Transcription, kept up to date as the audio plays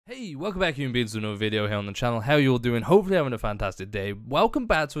Hey, welcome back human beings to another video here on the channel. How are you all doing? Hopefully having a fantastic day. Welcome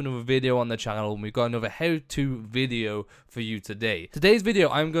back to another video on the channel, and we've got another how-to video for you today. Today's video,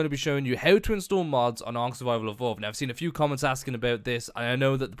 I'm going to be showing you how to install mods on Ark Survival Evolved. Now, I've seen a few comments asking about this, and I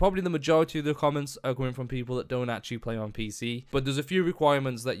know that probably the majority of the comments are coming from people that don't actually play on PC, but there's a few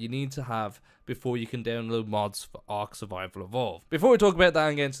requirements that you need to have before you can download mods for Ark Survival Evolved. Before we talk about that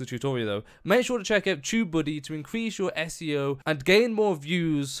and get into the tutorial though, make sure to check out TubeBuddy to increase your SEO and gain more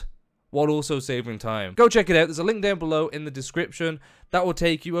views while also saving time. Go check it out. There's a link down below in the description that will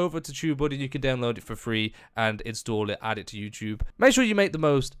take you over to TubeBuddy. You can download it for free and install it, add it to YouTube. Make sure you make the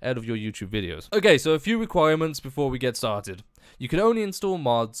most out of your YouTube videos. Okay, so a few requirements before we get started. You can only install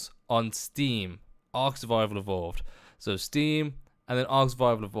mods on Steam, Ark Survival Evolved. So Steam and then Ark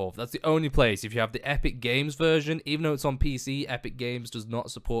Survival Evolved. That's the only place. If you have the Epic Games version, even though it's on PC, Epic Games does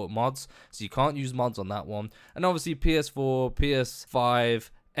not support mods, so you can't use mods on that one. And obviously PS4, PS5,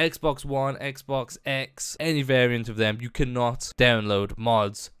 Xbox One, Xbox X, any variant of them, you cannot download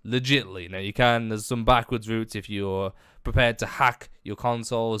mods legitly. Now you can, there's some backwards routes if you're prepared to hack your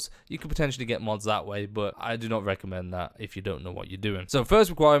consoles. You could potentially get mods that way, but I do not recommend that if you don't know what you're doing. So first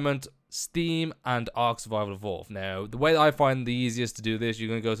requirement, Steam and Ark Survival Evolved. Now, the way that I find the easiest to do this, you're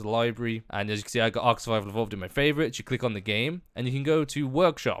going to go to the library, and as you can see, I got Ark Survival Evolved in my favorites. You click on the game, and you can go to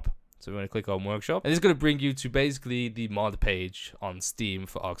Workshop. So we're going to click on Workshop, and it's going to bring you to basically the mod page on Steam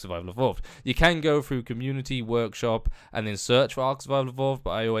for Ark Survival Evolved. You can go through Community, Workshop, and then search for Ark Survival Evolved, but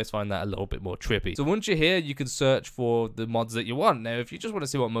I always find that a little bit more trippy. So once you're here, you can search for the mods that you want. Now, if you just want to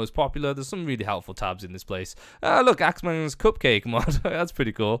see what's most popular, there's some really helpful tabs in this place. Look, Axeman's Cupcake mod. That's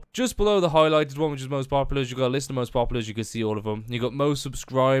pretty cool. Just below the highlighted one, which is most popular, you've got a list of most popular. You can see all of them. You've got most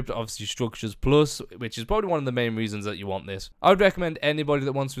subscribed, obviously Structures Plus, which is probably one of the main reasons that you want this. I would recommend anybody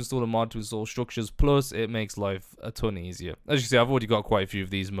that wants to install a mod to install Structures Plus. It makes life a ton easier. As you can see, I've already got quite a few of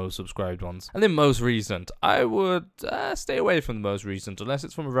these most subscribed ones. And then most recent, I would stay away from the most recent unless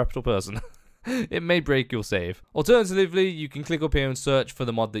it's from a reputable person. It may break your save. Alternatively, you can click up here and search for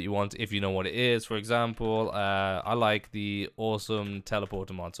the mod that you want if you know what it is. For example, I like the Awesome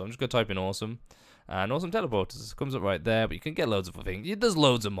Teleporter mod, so I'm just going to type in Awesome. And Awesome Teleporters comes up right there, but you can get loads of things. There's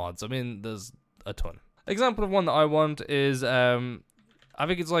loads of mods. I mean, there's a ton. Example of one that I want is I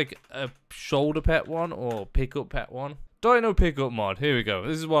think it's like a shoulder pet one or pickup pet one. Dino pickup mod. Here we go.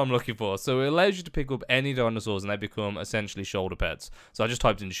 This is what I'm looking for. So it allows you to pick up any dinosaurs and they become essentially shoulder pets. So I just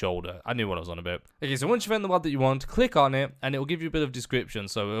typed in shoulder. I knew what I was on about. Okay, so once you find the mod that you want, click on it and it will give you a bit of description.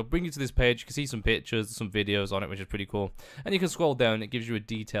 So it'll bring you to this page. You can see some pictures, some videos on it, which is pretty cool. And you can scroll down. It gives you a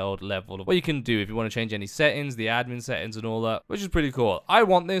detailed level of what you can do if you want to change any settings, the admin settings and all that, which is pretty cool. I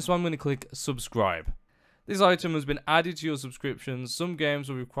want this, so I'm going to click subscribe. This item has been added to your subscriptions. Some games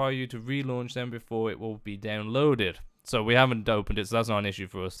will require you to relaunch them before it will be downloaded. So we haven't opened it, so that's not an issue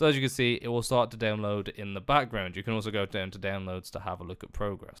for us. So as you can see, it will start to download in the background. You can also go down to downloads to have a look at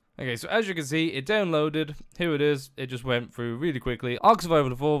progress. Okay, so as you can see, it downloaded. Here it is. It just went through really quickly. Ark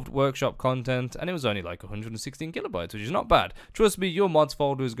Survival Evolved workshop content, and it was only like 116 kilobytes, which is not bad. Trust me, your mods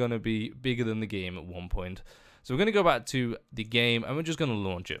folder is going to be bigger than the game at one point. So we're going to go back to the game, and we're just going to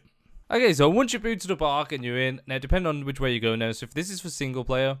launch it. Okay, so once you're booted up Ark and you're in, now depending on which way you go now, so if this is for single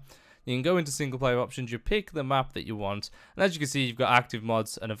player, you can go into single player options, you pick the map that you want, and as you can see, you've got active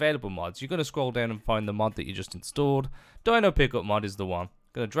mods and available mods. You're going to scroll down and find the mod that you just installed. Dino Pickup mod is the one.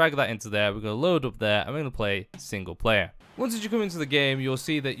 Going to drag that into there, we're going to load up there, and we're going to play single player. Once you come into the game, you'll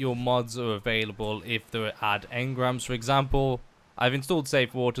see that your mods are available if they add engrams. For example, I've installed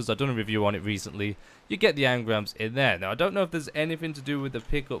Safe Waters. I've done a review on it recently. You get the engrams in there. Now, I don't know if there's anything to do with the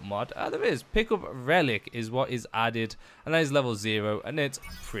pickup mod. There is. Pickup Relic is what is added, and that is level 0, and it's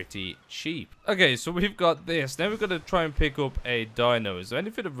pretty cheap. Okay, so we've got this. Now we're going to try and pick up a dino. Is there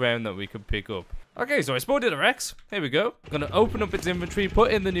anything around that we can pick up? Okay, so I spotted a Rex. Here we go. I'm going to open up its inventory,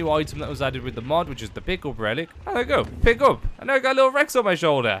 put in the new item that was added with the mod, which is the Pickup Relic. And there we go. Pick up. And now I got a little Rex on my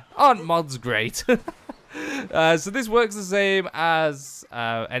shoulder. Aren't mods great? So this works the same as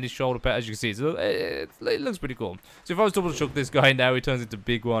any shoulder pet, as you can see. So it looks pretty cool. So if I was double chuck this guy now, he turns into a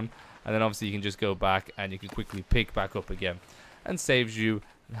big one, and then obviously you can just go back and you can quickly pick back up again, and saves you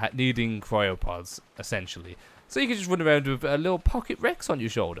needing cryopods essentially. So you can just run around with a little pocket Rex on your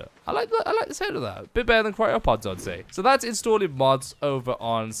shoulder. I like the sound of that. A bit better than cryopods, I'd say. So that's installing mods over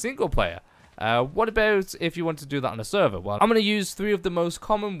on single player. What about if you want to do that on a server? Well, I'm going to use 3 of the most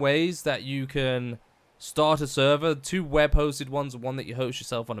common ways that you can start a server, 2 web hosted ones and one that you host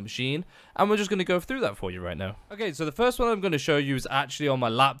yourself on a machine, and we're just going to go through that for you right now. Okay, so the first one I'm going to show you is actually on my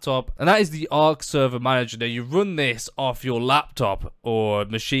laptop, and that is the Ark ServerManager. Now you run this off your laptop or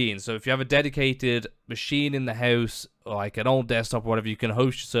machine, so if you have a dedicated machine in the house, like an old desktop or whatever, you can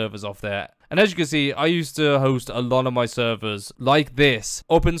host your servers off there. And as you can see, I used to host a lot of my servers like this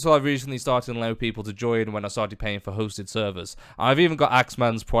up until I recently started to allow people to join when I started paying for hosted servers. I've even got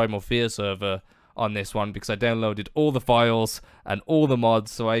Axeman's Primal Fear server on this one because I downloaded all the files and all the mods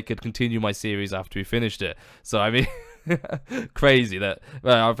so I could continue my series after we finished it. So I mean, crazy that.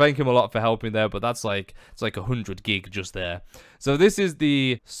 Well, I thank him a lot for helping there, but that's like, it's like 100 gig just there. So this is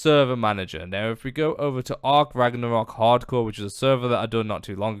the server manager. Now if we go over to Ark Ragnarok Hardcore, which is a server that I done not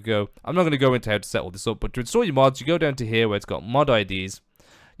too long ago, I'm not going to go into how to set all this up, but to install your mods, you go down to here where it's got mod IDs.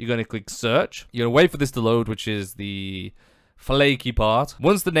 You're going to click search. You're going to wait for this to load, which is the flaky part.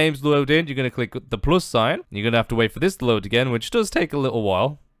 Once the names load in, you're going to click the plus sign. You're going to have to wait for this to load again, which does take a little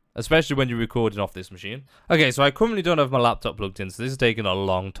while, especially when you're recording off this machine. Okay, so I currently don't have my laptop plugged in, so this is taking a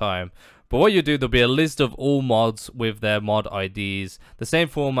long time. But what you do, there'll be a list of all mods with their mod IDs, the same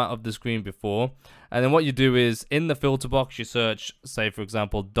format of the screen before. And then what you do is, in the filter box, you search, say for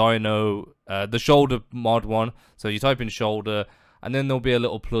example, Dino, the shoulder mod one. So you type in shoulder, and then there'll be a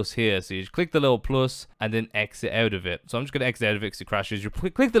little plus here. So you just click the little plus and then exit out of it. So I'm just going to exit out of it because it crashes. You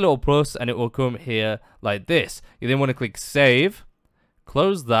click the little plus and it will come here like this. You then want to click save.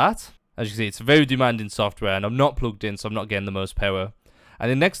 Close that. As you can see, it's very demanding software and I'm not plugged in, so I'm not getting the most power. And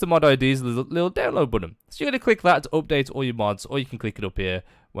then next to mod IDs, there's a little download button. So you're going to click that to update all your mods, or you can click it up here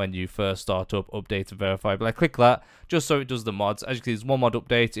when you first start up, update and verify. But I click that just so it does the mods. As you can see, there's one mod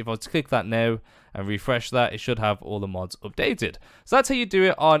update. If I was to click that now and refresh that, it should have all the mods updated. So that's how you do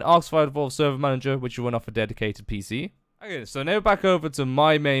it on Ark Survival Evolved Server Manager, which you run off a dedicated PC. Okay, so now back over to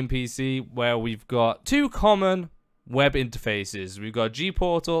my main PC, where we've got 2 common web interfaces. We've got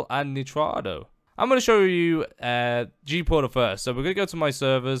GPORTAL and Nitrado. I'm going to show you GPORTAL first. So we're going to go to my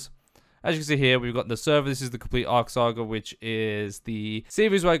servers. As you can see here, we've got the server. This is the complete Ark Saga, which is the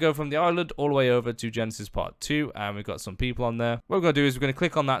series where I go from the island all the way over to Genesis Part 2. And we've got some people on there. What we're going to do is we're going to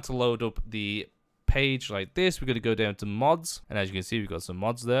click on that to load up the page like this. We're going to go down to mods. And as you can see, we've got some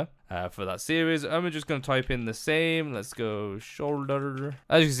mods there for that series. And we're just going to type in the same. Let's go shoulder.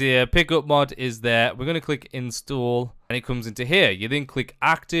 As you can see here, pickup mod is there. We're going to click install. And it comes into here. You then click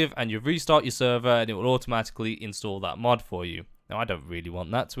active and you restart your server and it will automatically install that mod for you. Now, I don't really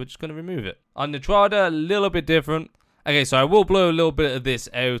want that, so we're just going to remove it. On Nitrado, a little bit different. Okay, so I will blow a little bit of this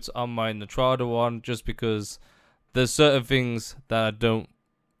out on my Nitrado one, just because there's certain things that I don't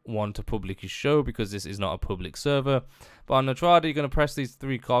want to publicly show, because this is not a public server. But on Nitrado, you're going to press these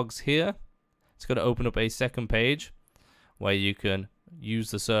 3 cogs here. It's going to open up a second page where you can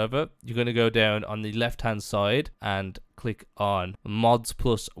use the server. You're going to go down on the left-hand side and click on Mods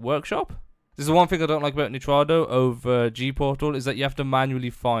Plus Workshop. This is one thing I don't like about Nitrado over GPORTAL, is that you have to manually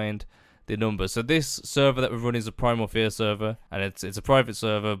find the number. So this server that we're running is a Primal Fear server, and it's a private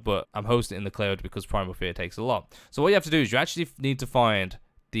server, but I'm hosting it in the cloud because Primal Fear takes a lot. So what you have to do is you actually need to find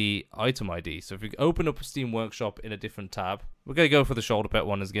the item ID. So if we open up a Steam Workshop in a different tab, we're going to go for the shoulder pet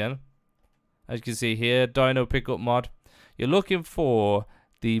one again. As you can see here, Dino Pickup Mod. You're looking for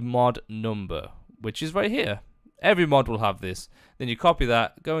the mod number, which is right here. Every mod will have this. Then you copy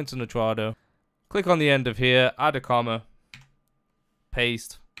that, go into Nitrado, click on the end of here, add a comma,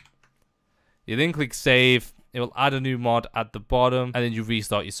 paste. You then click save. It will add a new mod at the bottom, and then you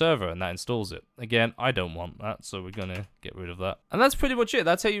restart your server, and that installs it. Again, I don't want that, so we're going to get rid of that. And that's pretty much it.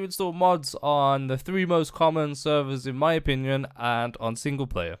 That's how you install mods on the 3 most common servers, in my opinion, and on single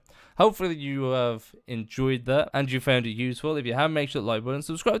player. Hopefully you have enjoyed that, and you found it useful. If you have, make sure to like button,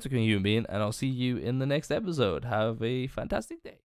 subscribe to Human Being, and I'll see you in the next episode. Have a fantastic day.